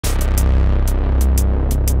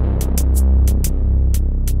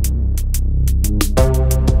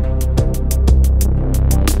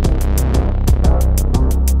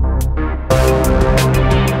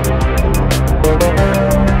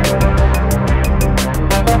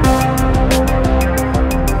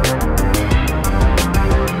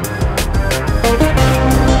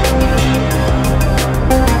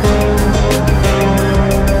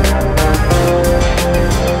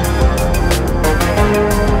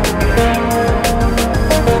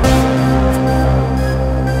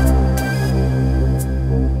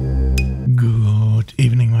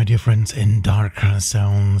and in darker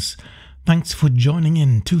zones. Thanks for joining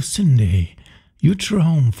in to syndae, your true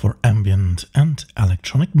home for ambient and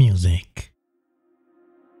electronic music.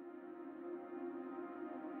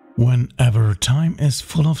 Whenever time is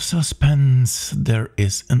full of suspense, there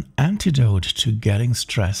is an antidote to getting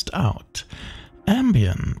stressed out: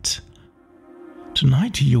 ambient.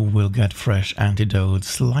 Tonight you will get fresh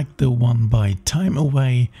antidotes like the one by Time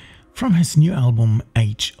Away from his new album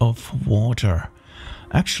Age of Water.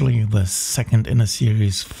 Actually, the second in a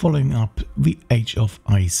series following up the Age of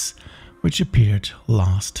Ice, which appeared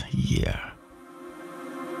last year.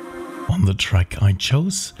 On the track I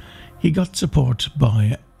chose, he got support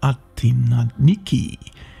by Athinaniki.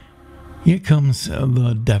 Here comes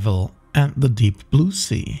The Devil and the Deep Blue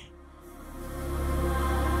Sea.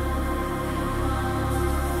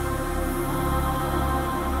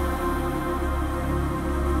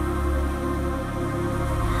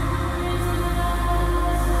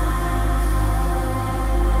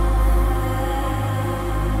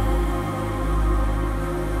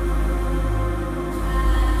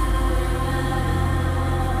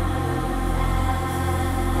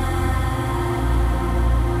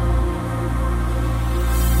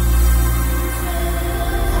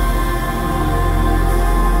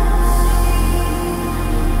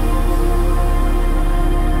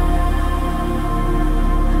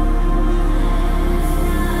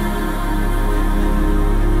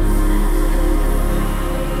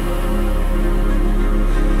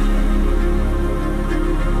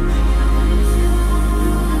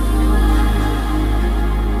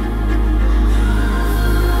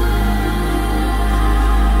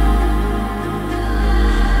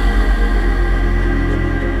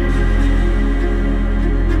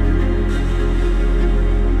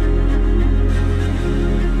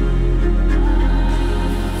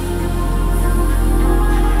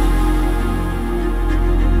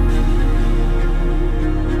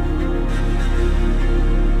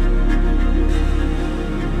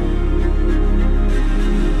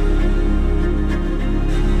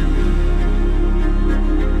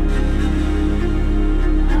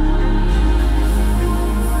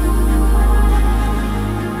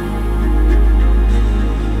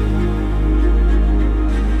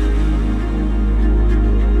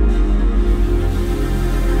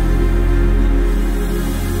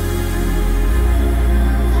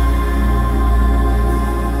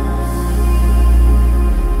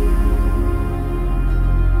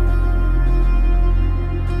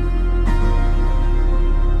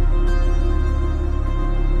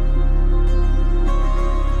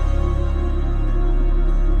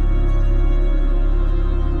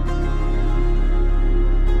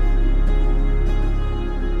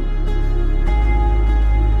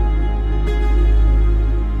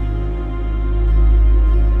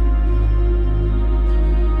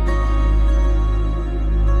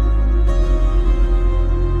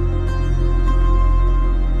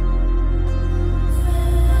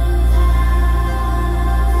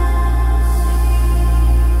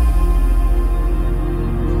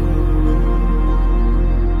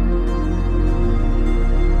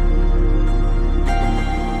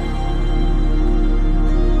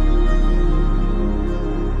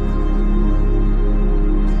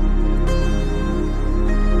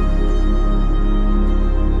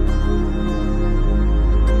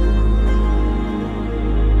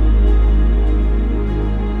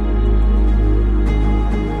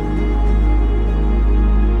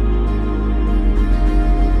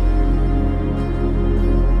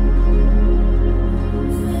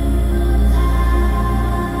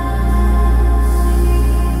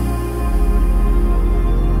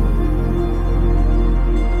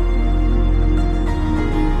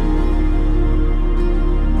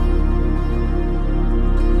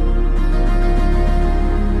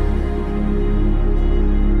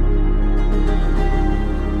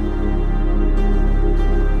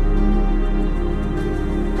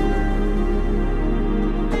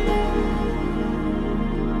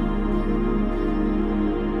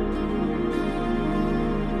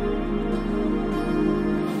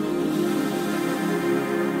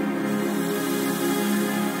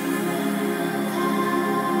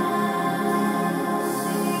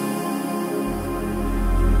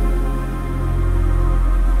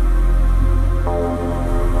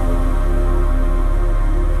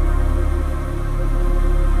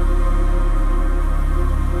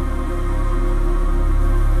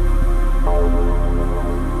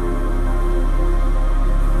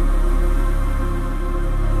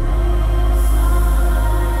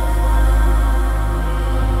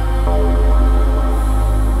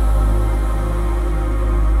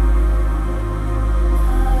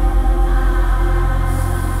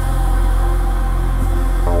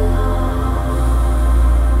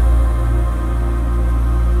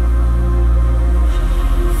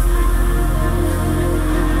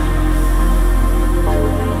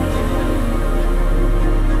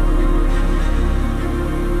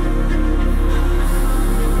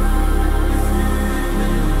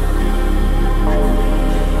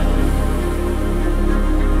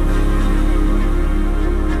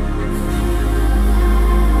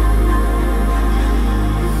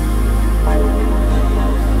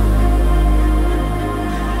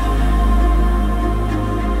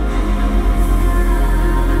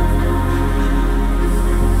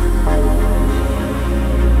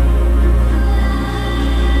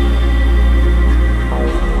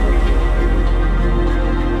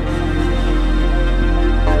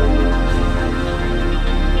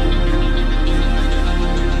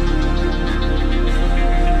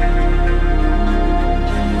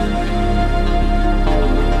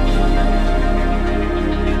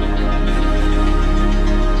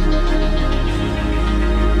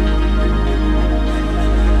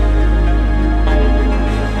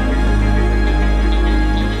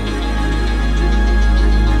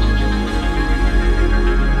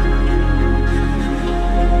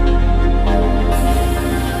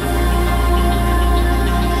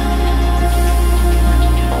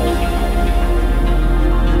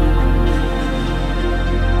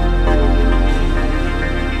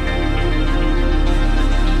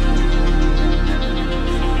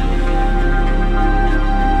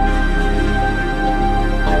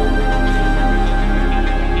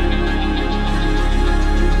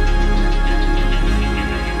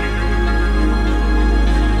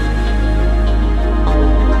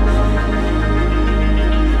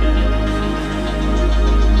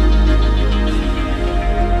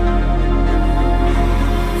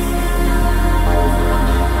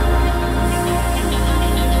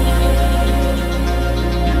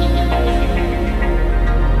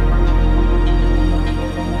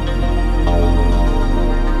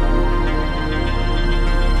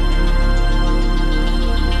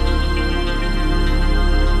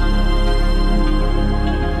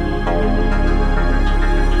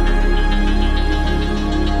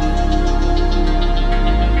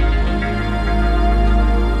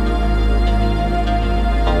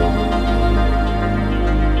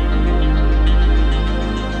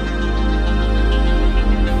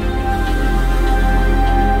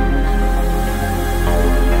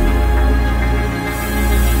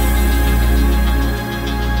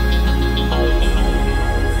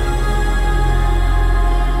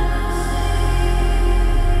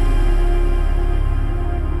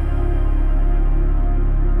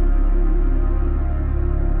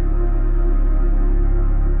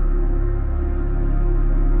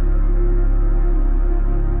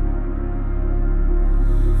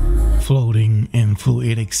 floating in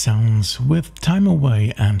fluidic sounds with Time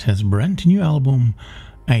Away and his brand new album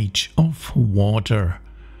Age of Water,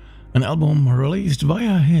 an album released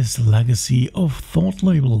via his Legacy of Thought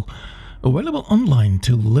label, available online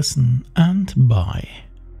to listen and buy.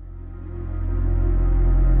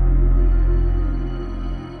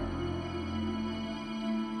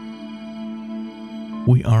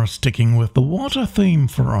 We are sticking with the water theme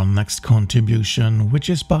for our next contribution, which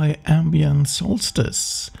is by Ambiente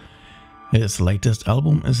Solstice. His latest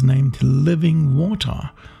album is named Living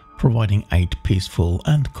Water, providing 8 peaceful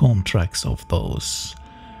and calm tracks of those.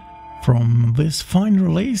 From this fine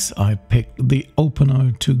release, I picked the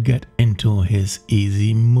opener to get into his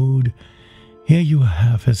easy mood. Here you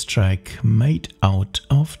have his track Made Out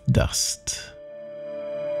of Dust.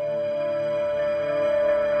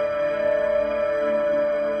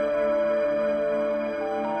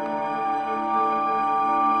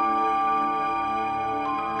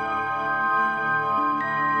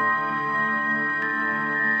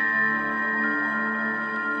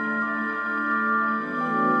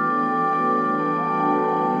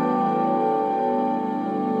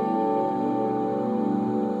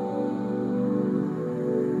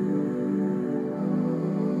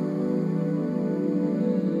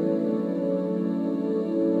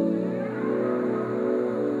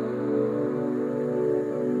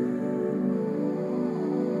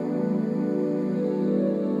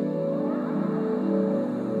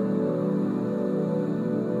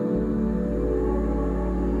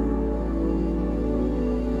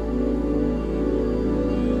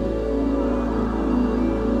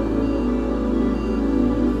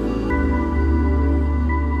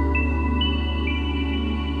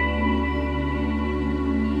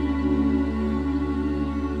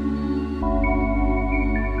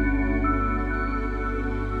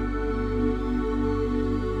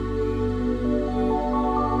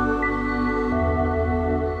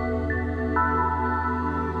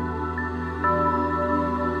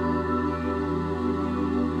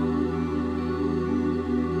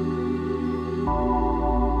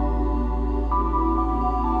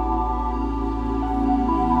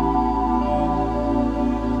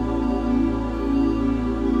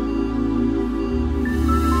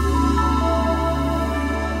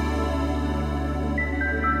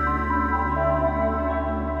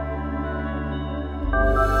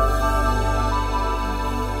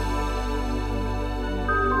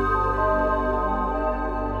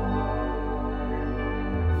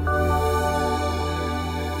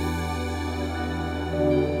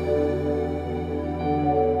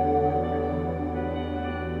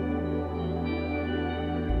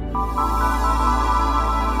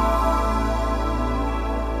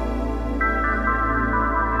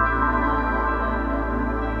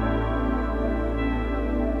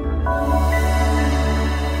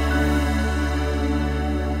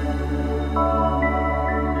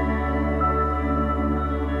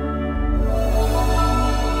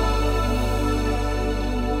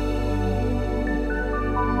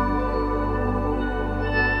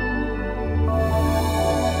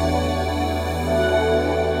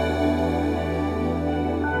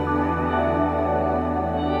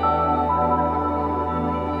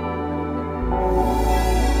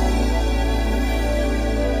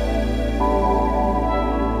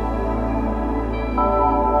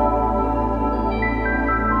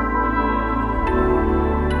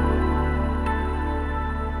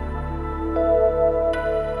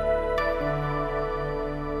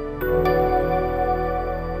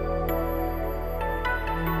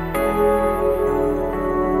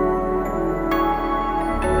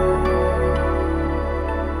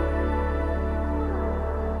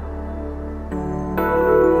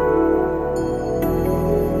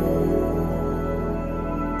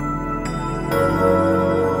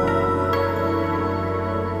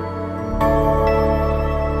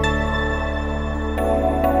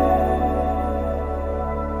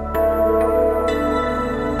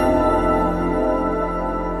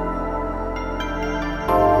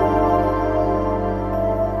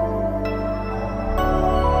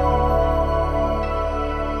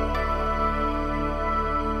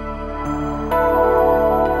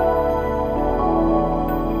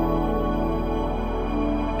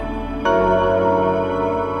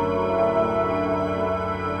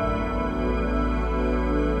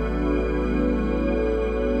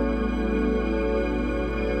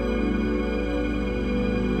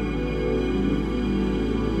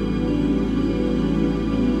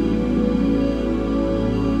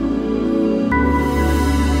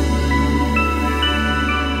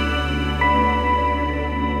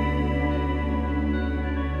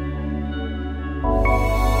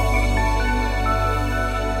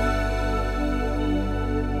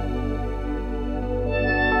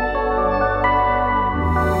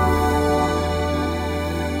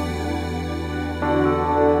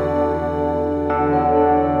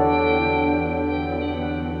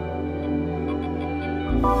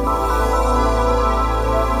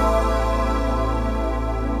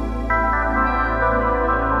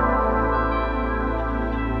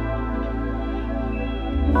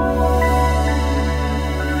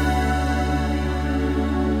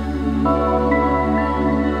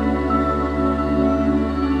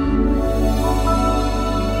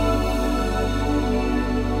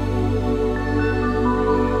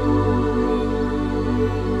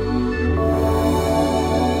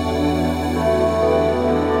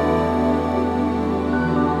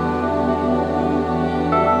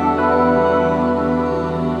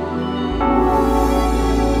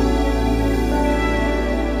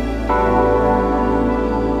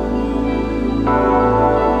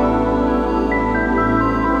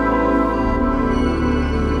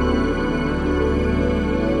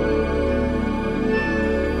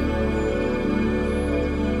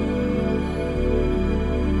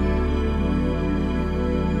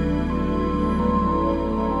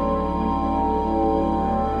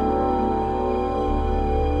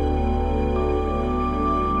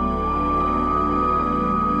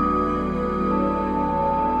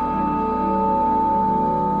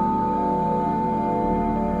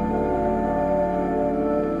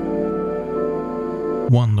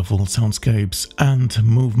 Wonderful soundscapes and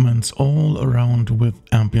movements all around with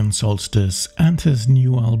Ambiente Solstice and his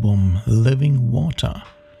new album Living Water,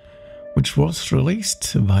 which was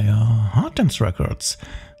released via Hard Dance Records.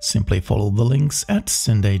 Simply follow the links at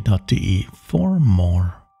syndae.de for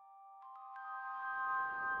more.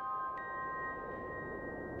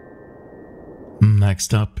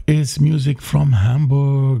 Next up is music from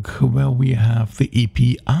Hamburg, where we have the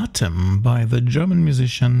EP Atem by the German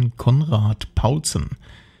musician Konrad Paulsen.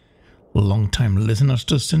 Longtime listeners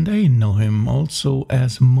to syndae know him also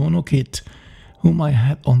as Monokid, whom I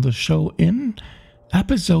had on the show in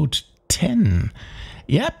episode 10.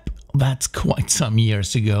 Yep, that's quite some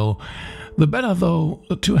years ago. The better though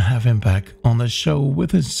to have him back on the show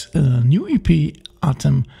with his new EP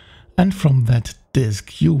Atem, and from that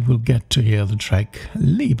disc you will get to hear the track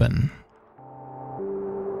Leben.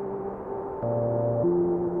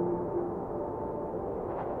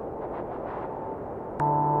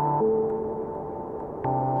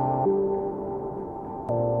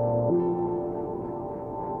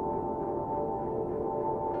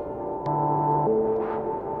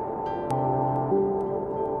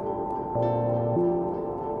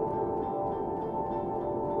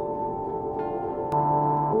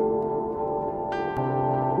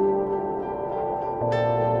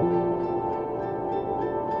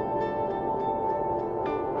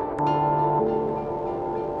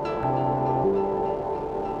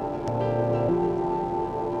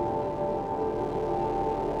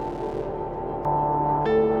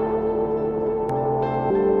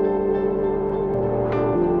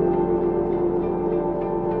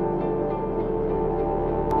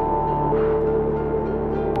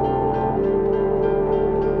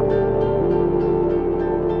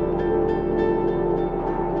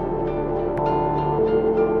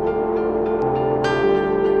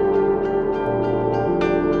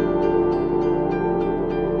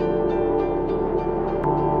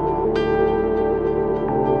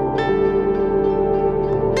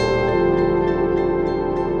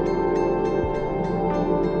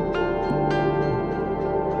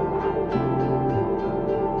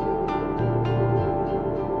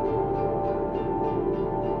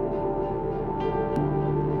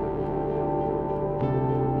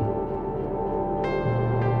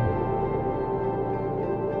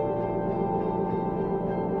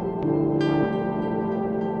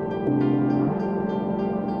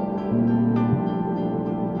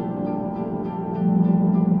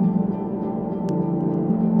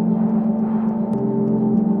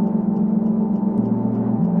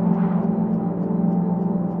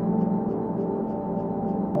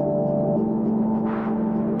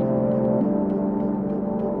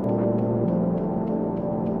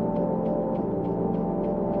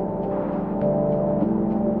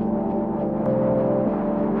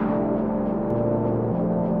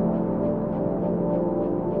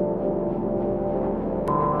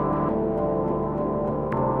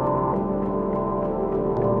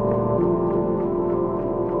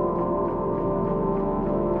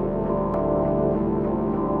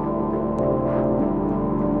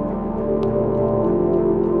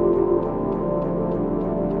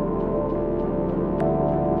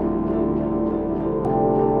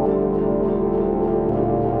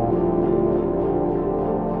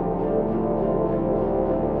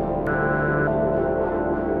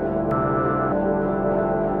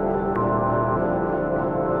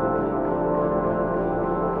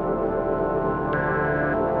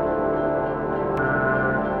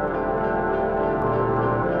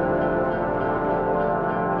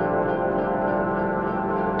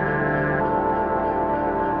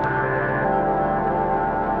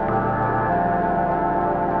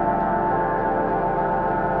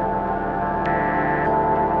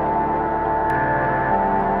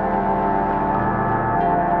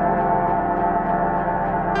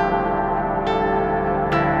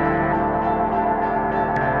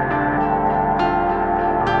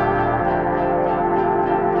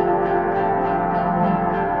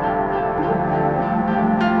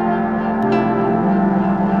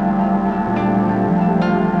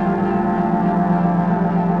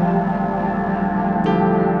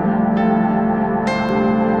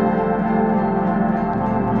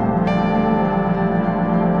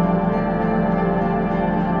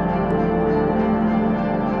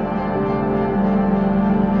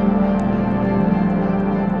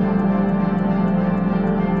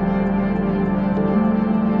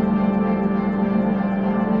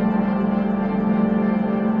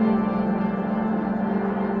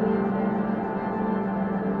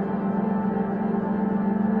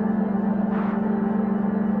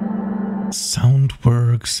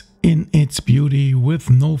 Soundworks in its beauty with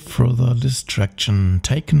no further distraction,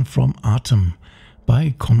 taken from Atem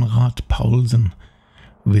by Konrad Paulsen.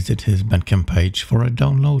 Visit his Bandcamp page for a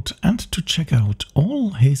download and to check out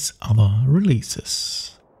all his other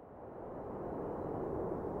releases.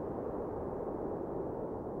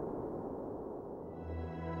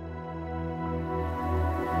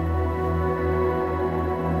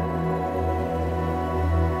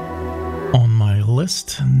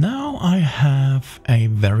 List. Now I have a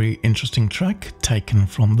very interesting track taken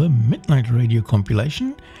from the Midnightradio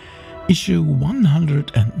Compilation, issue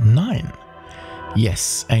 109.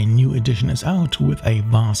 Yes, a new edition is out with a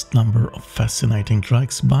vast number of fascinating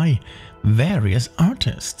tracks by various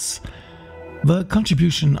artists. The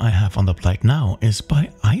contribution I have on the plate now is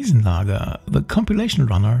by Eisenlager, the compilation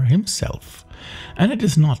runner himself, and it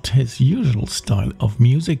is not his usual style of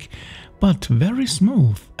music, but very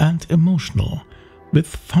smooth and emotional,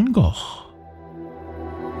 with Van Gogh.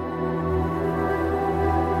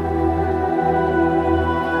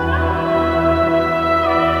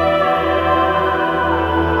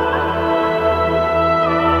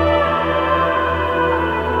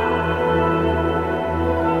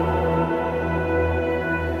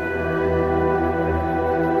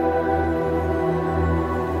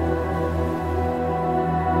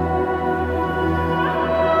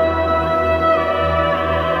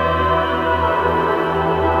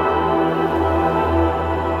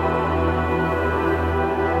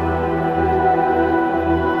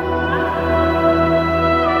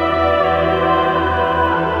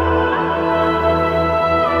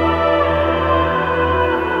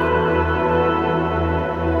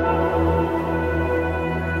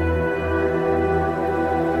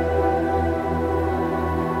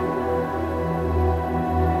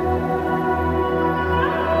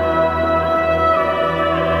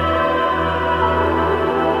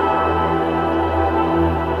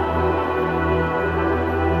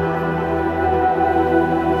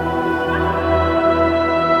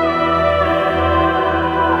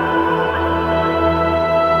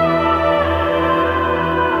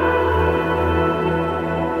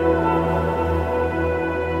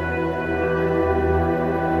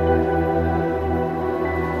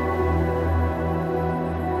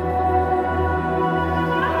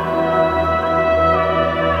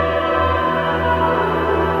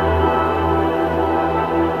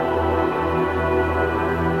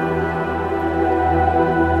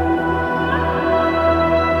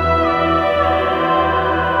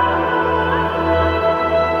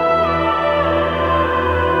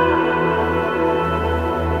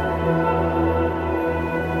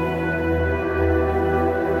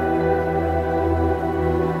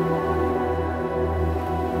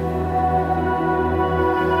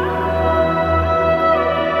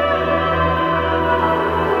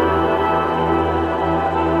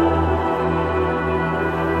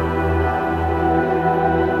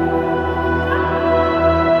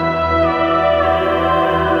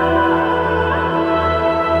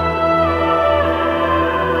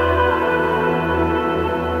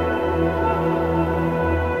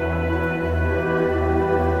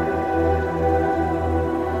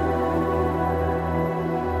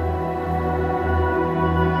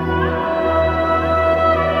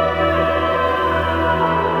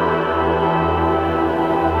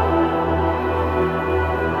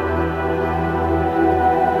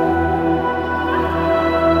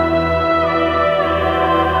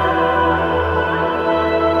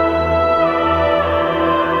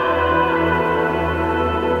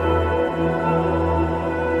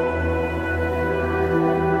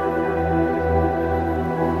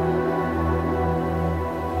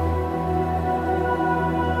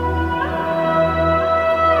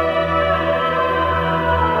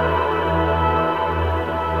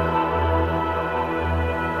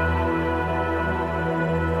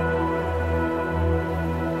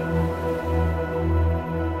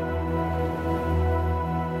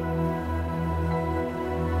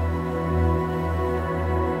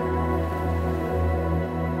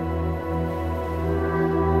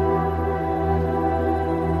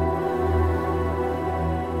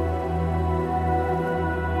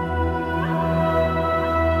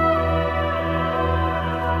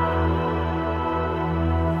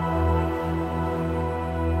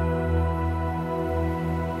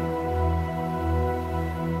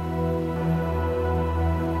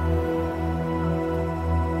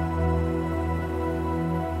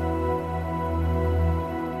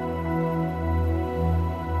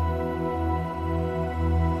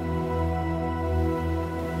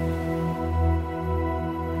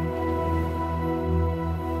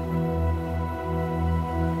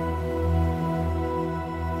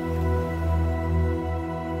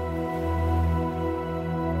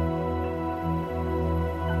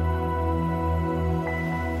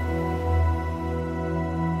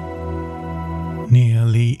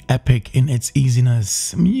 epic in its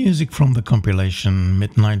easiness. Music from the compilation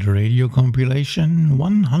Midnightradio Compilation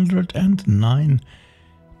 109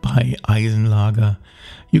 by Eisenlager.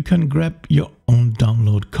 You can grab your own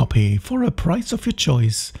download copy for a price of your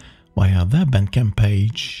choice via their Bandcamp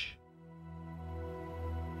page.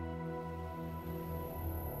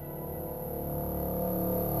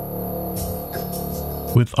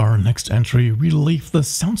 With our next entry, we leave the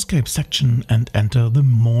soundscape section and enter the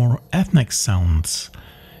more ethnic sounds.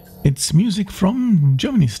 It's music from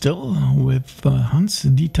Germany still, with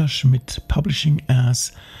Hans-Dieter Schmidt publishing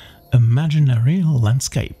as Imaginary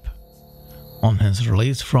Landscape. On his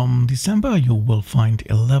release from December, you will find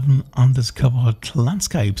 11 undiscovered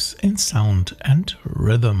landscapes in sound and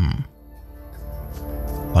rhythm.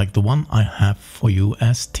 Like the one I have for you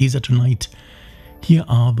as teaser tonight, here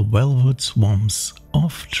are the Velvet Swamps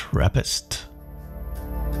of Trappist.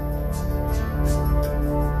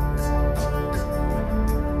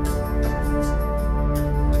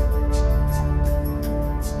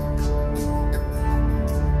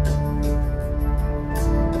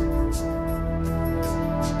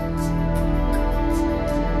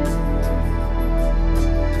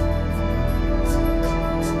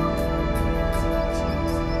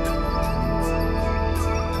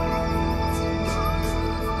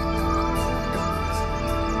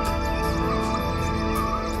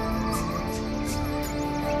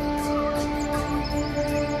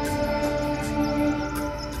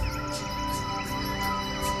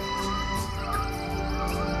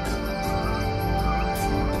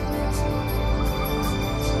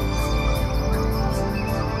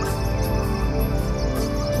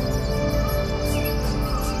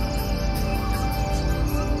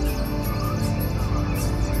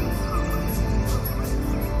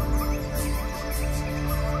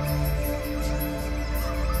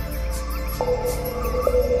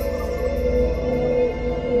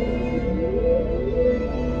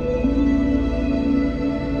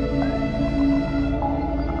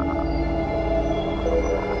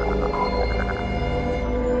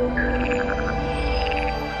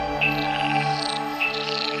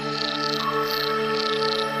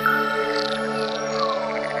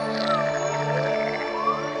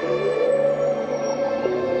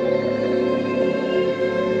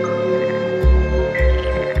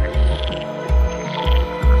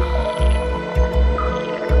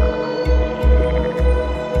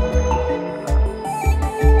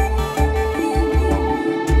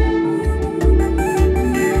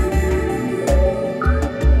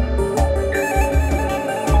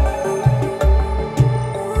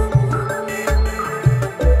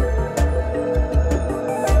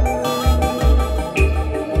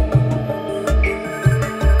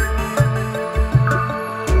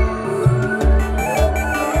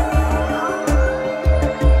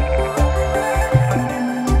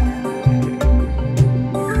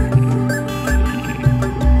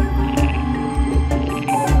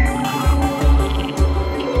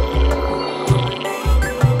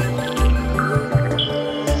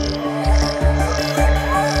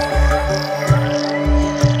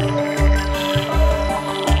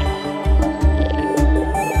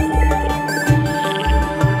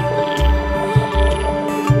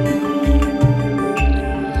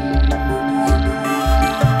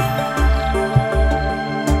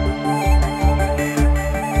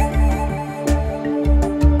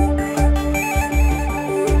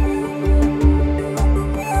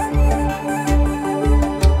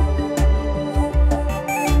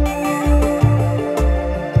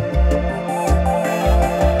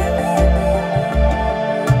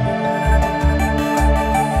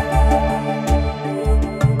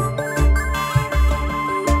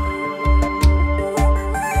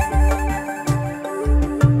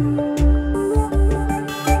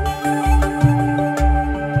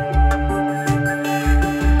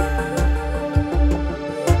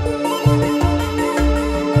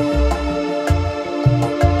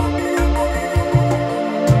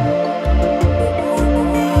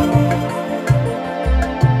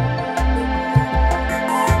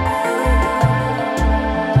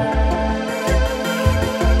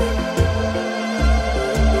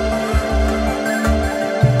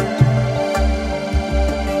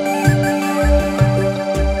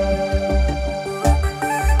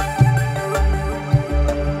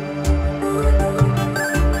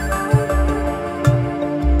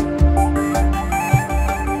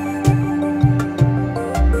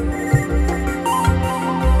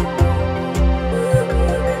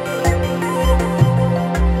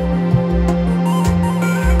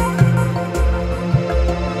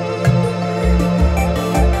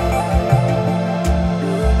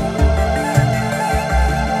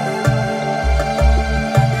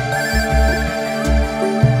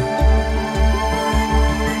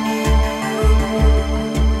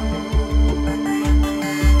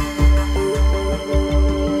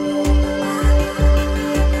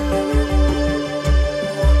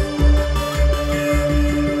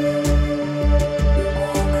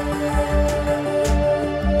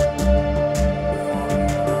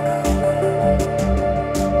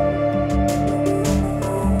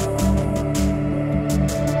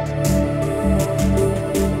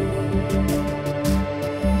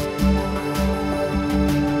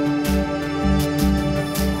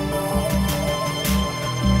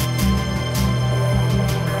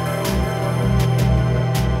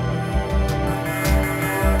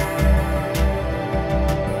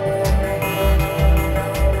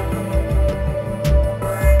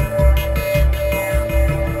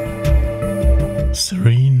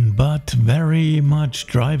 much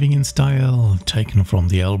driving in style, taken from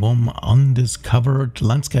the album Undiscovered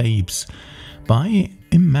Landscapes by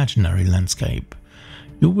Imaginary Landscape.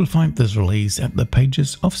 You will find this release at the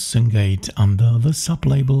pages of syndae under the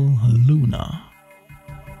sublabel Luna.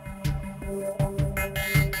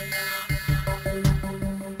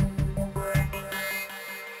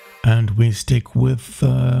 And we stick with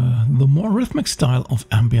the more rhythmic style of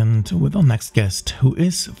ambient with our next guest, who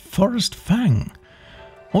is Forrest Fang.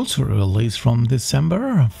 Also a release from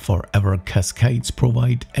December, Forever Cascades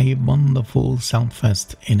provide a wonderful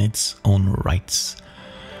soundfest in its own rights.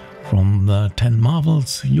 From the 10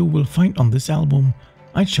 marvels you will find on this album,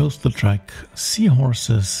 I chose the track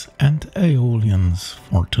Seahorses and Aeolians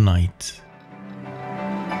for tonight.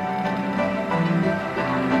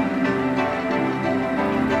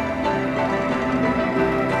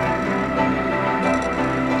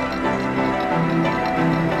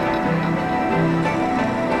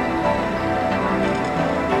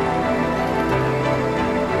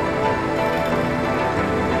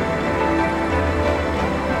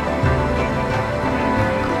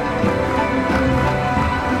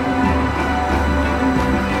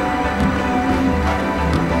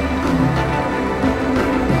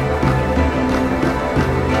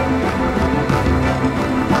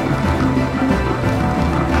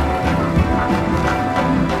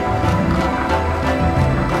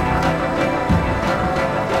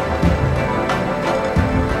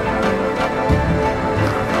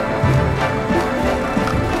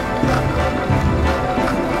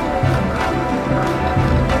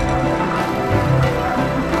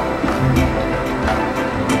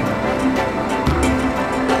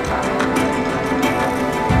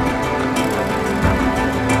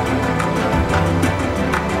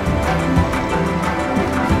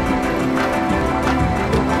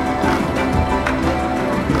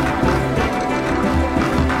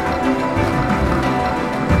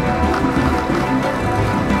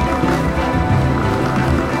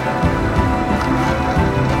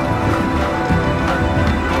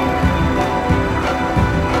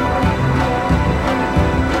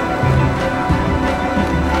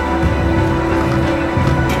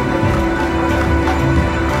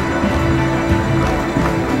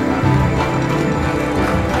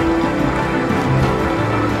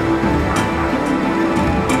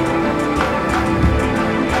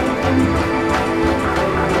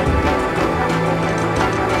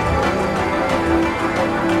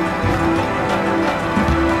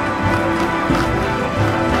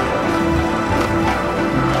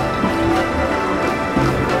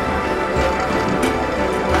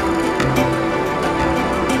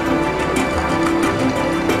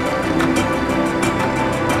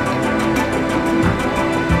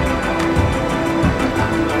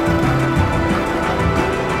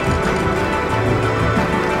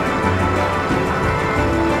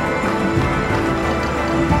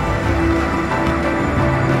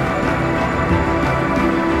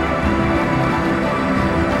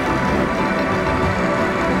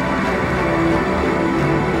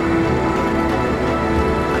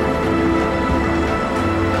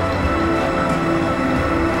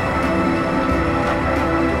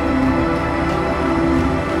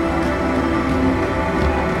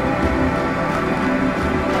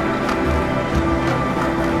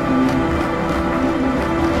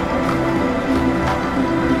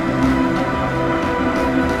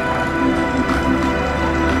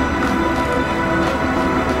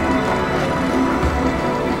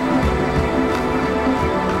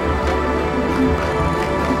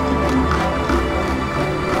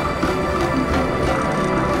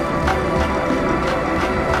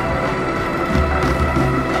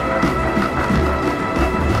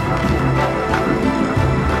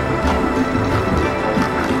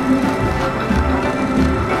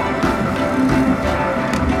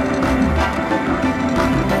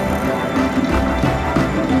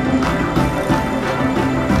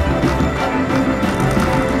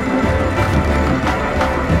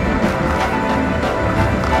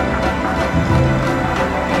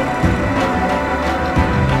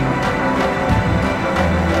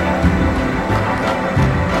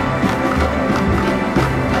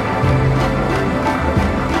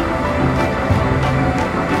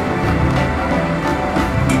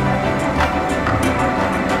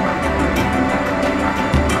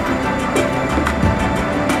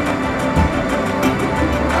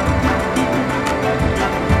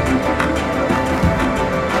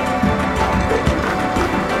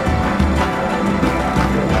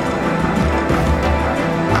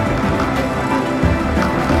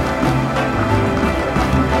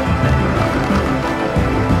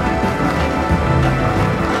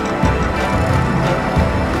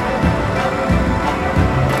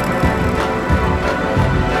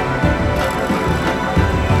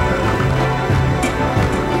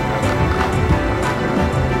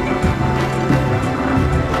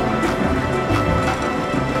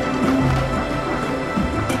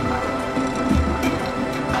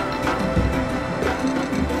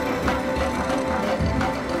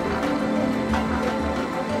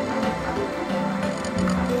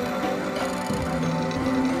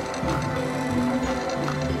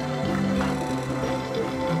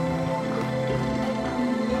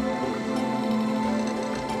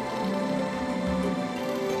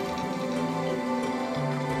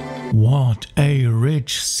 What a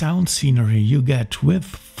rich sound scenery you get with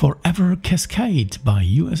Forever Cascade by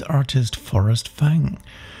US artist Forrest Fang.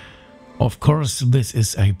 Of course, this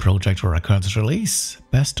is a Project Records release,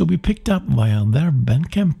 best to be picked up via their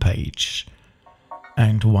Bandcamp page.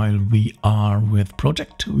 And while we are with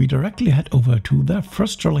Project, we directly head over to their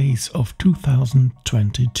first release of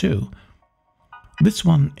 2022. This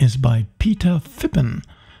one is by Peter Phippen,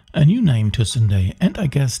 a new name to syndae and I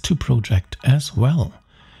guess to Project as well.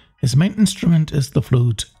 His main instrument is the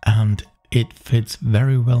flute and it fits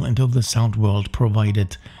very well into the sound world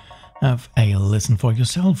provided. Have a listen for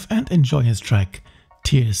yourself and enjoy his track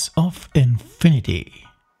Tears of Infinity.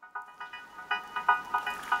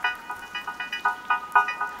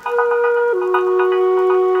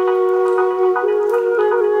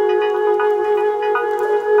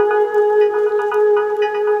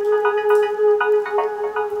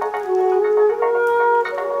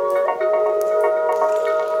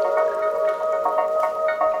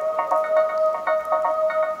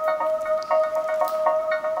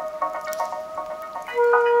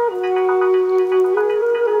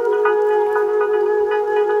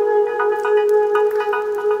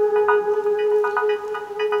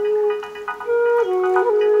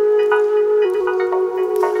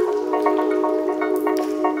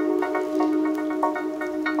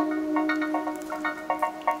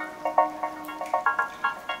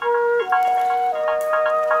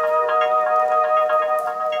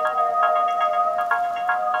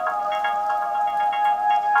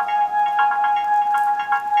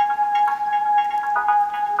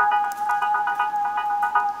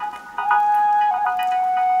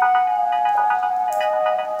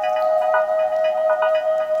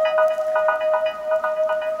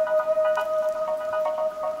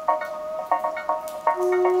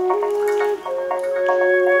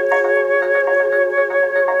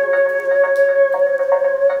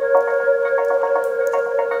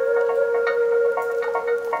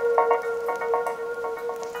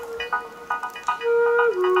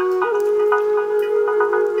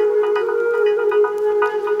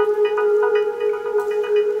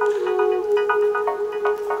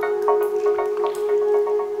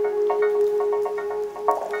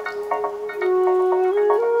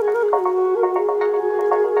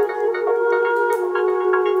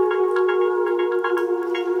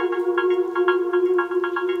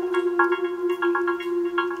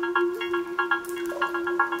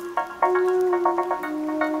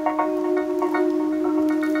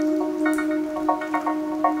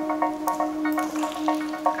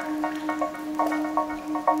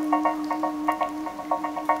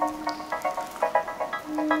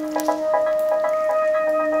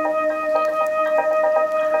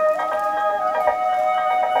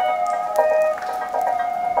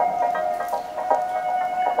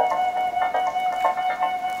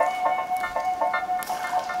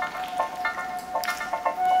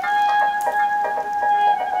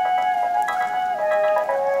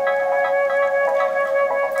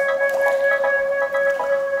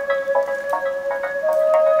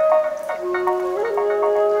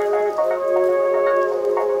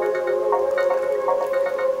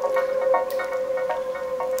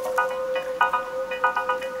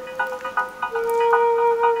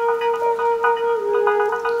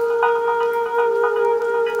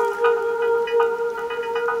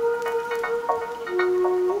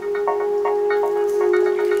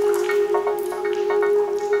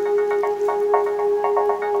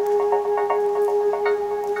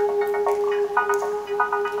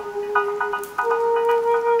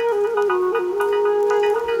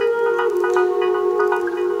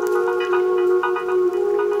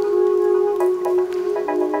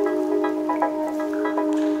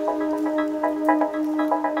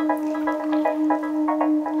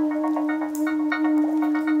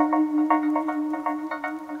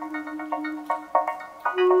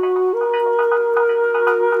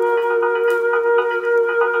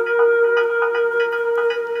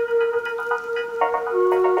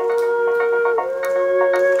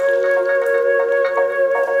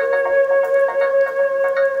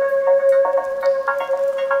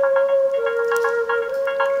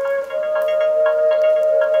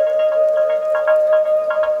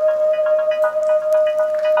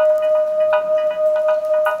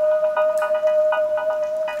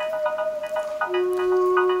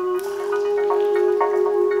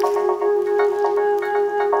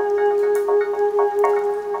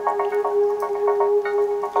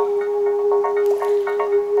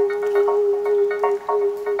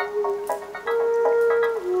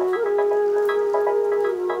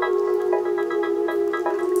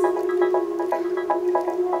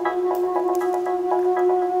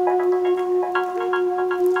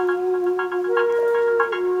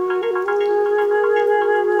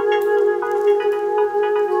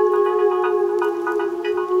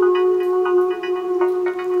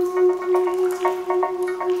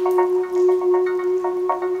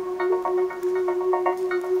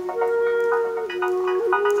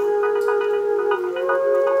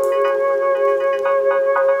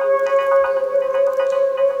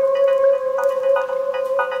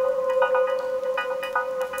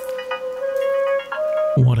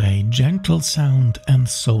 experimental sound and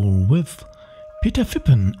soul with Peter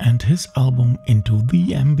Phippen and his album Into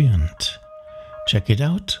the Ambient. Check it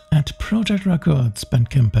out at Project Records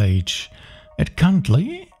Bandcamp page. It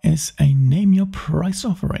currently is a Name Your Price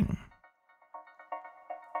offering.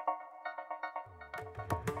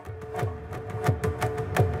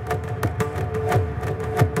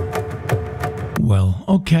 Well,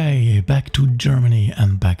 okay, back to Germany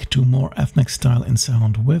and back to more ethnic style in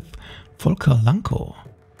sound with Volker Lankow.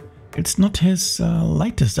 It's not his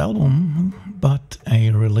latest album, but a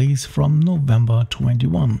release from November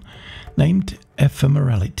 21, named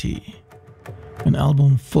Ephemerality. An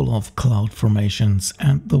album full of cloud formations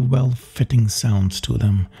and the well-fitting sounds to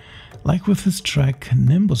them, like with his track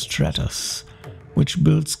Nimbus Stratus, which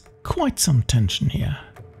builds quite some tension here.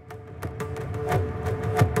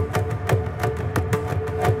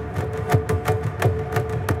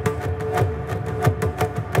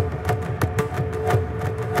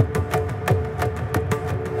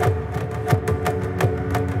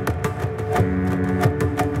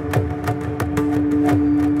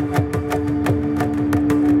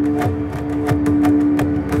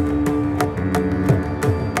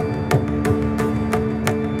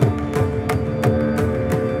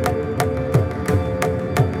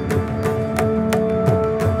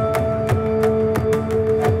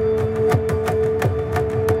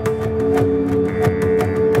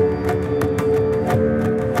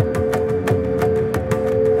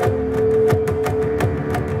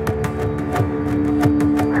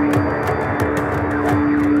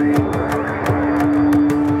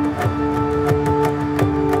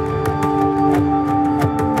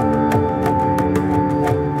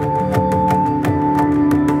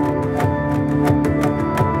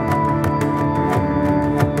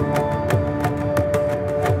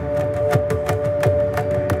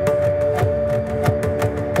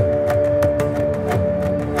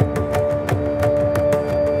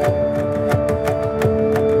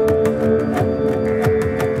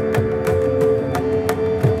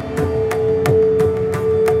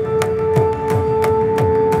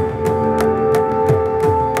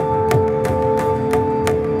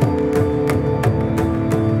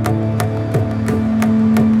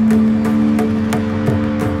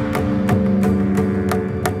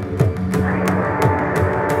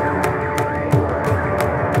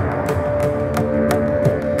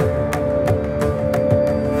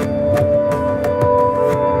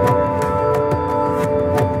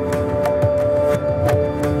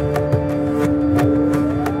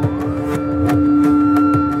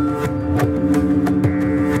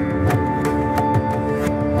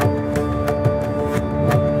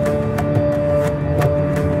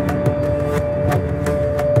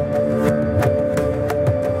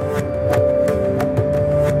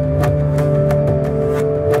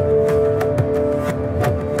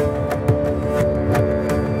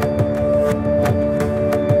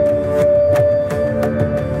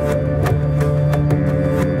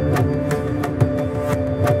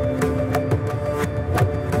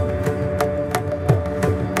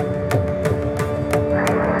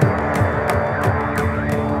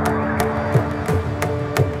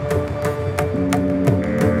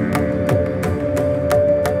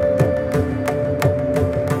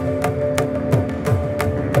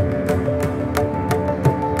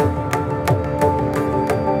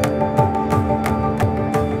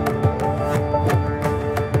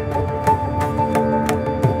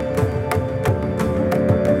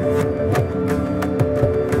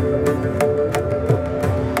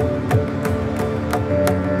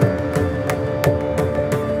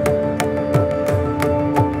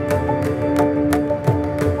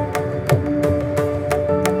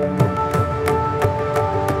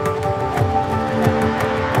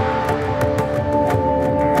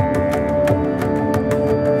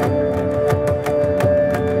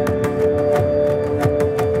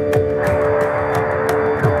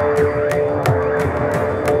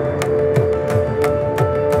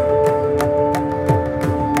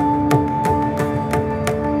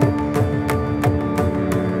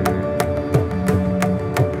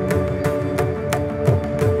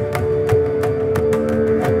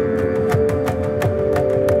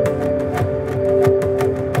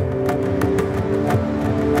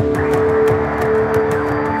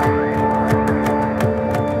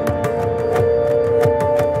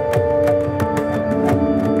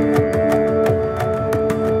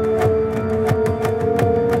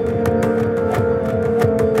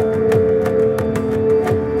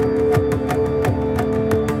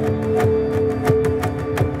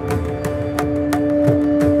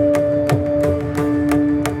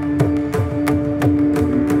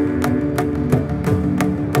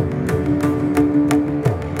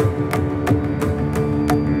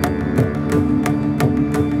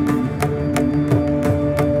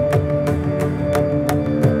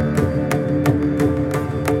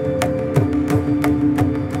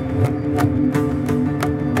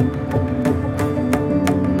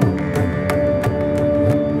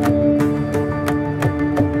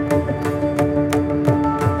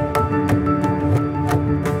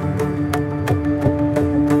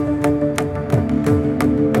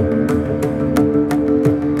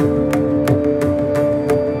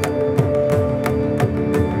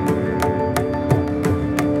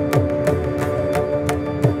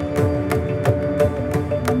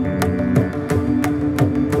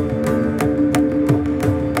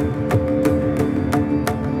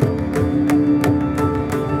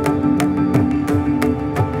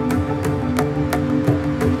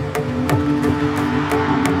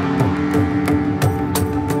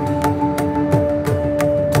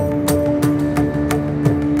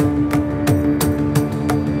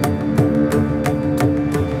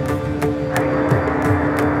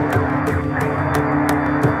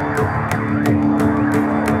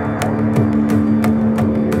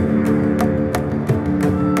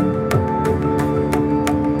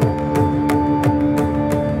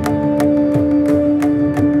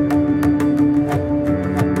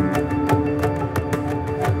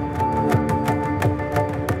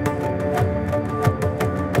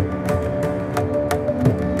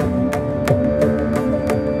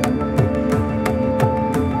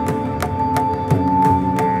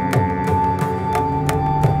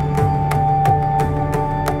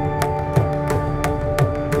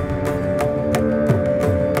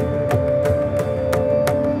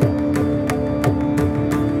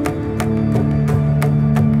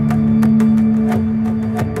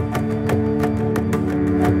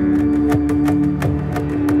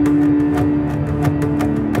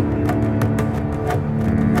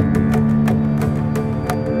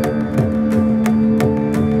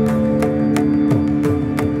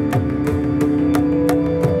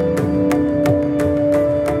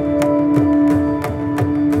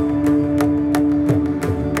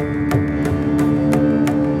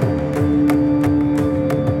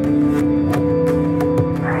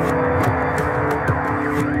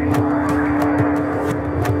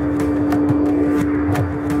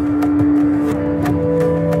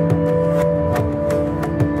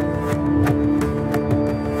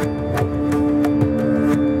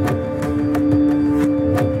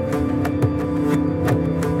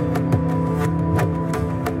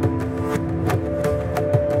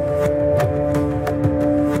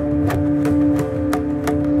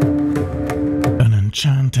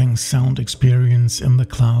 Dance in the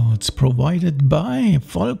Clouds, provided by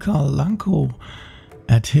Volker Lankow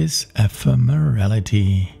at his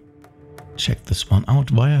Ephemerality. Check this one out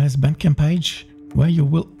via his Bandcamp page, where you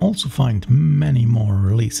will also find many more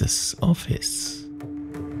releases of his.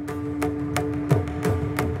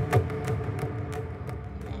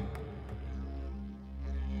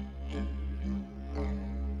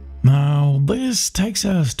 Now, this takes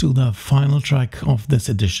us to the final track of this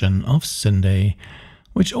edition of syndae,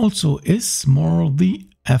 which also is more the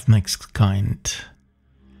ethnic kind.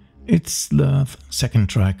 It's the second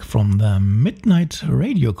track from the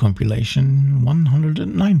Midnightradio Compilation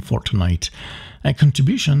 109 for tonight, a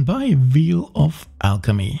contribution by Wheel of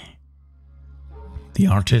Alchemy. The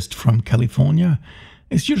artist from California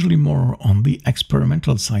is usually more on the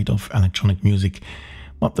experimental side of electronic music,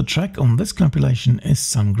 but the track on this compilation is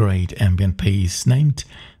some great ambient piece named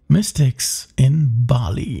Mystics in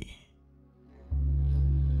Bali.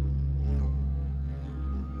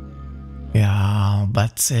 Yeah,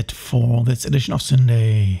 that's it for this edition of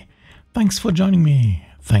syndae. Thanks for joining me.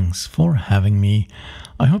 Thanks for having me.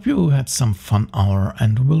 I hope you had some fun hour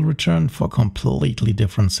and will return for completely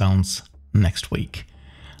different sounds next week.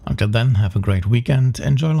 Until then, have a great weekend,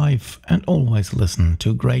 enjoy life, and always listen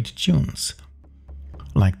to great tunes.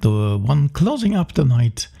 Like the one closing up the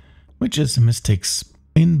night, which is Mystics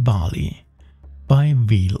in Bali by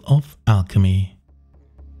Wheel of Alchemy.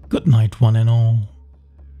 Good night, one and all.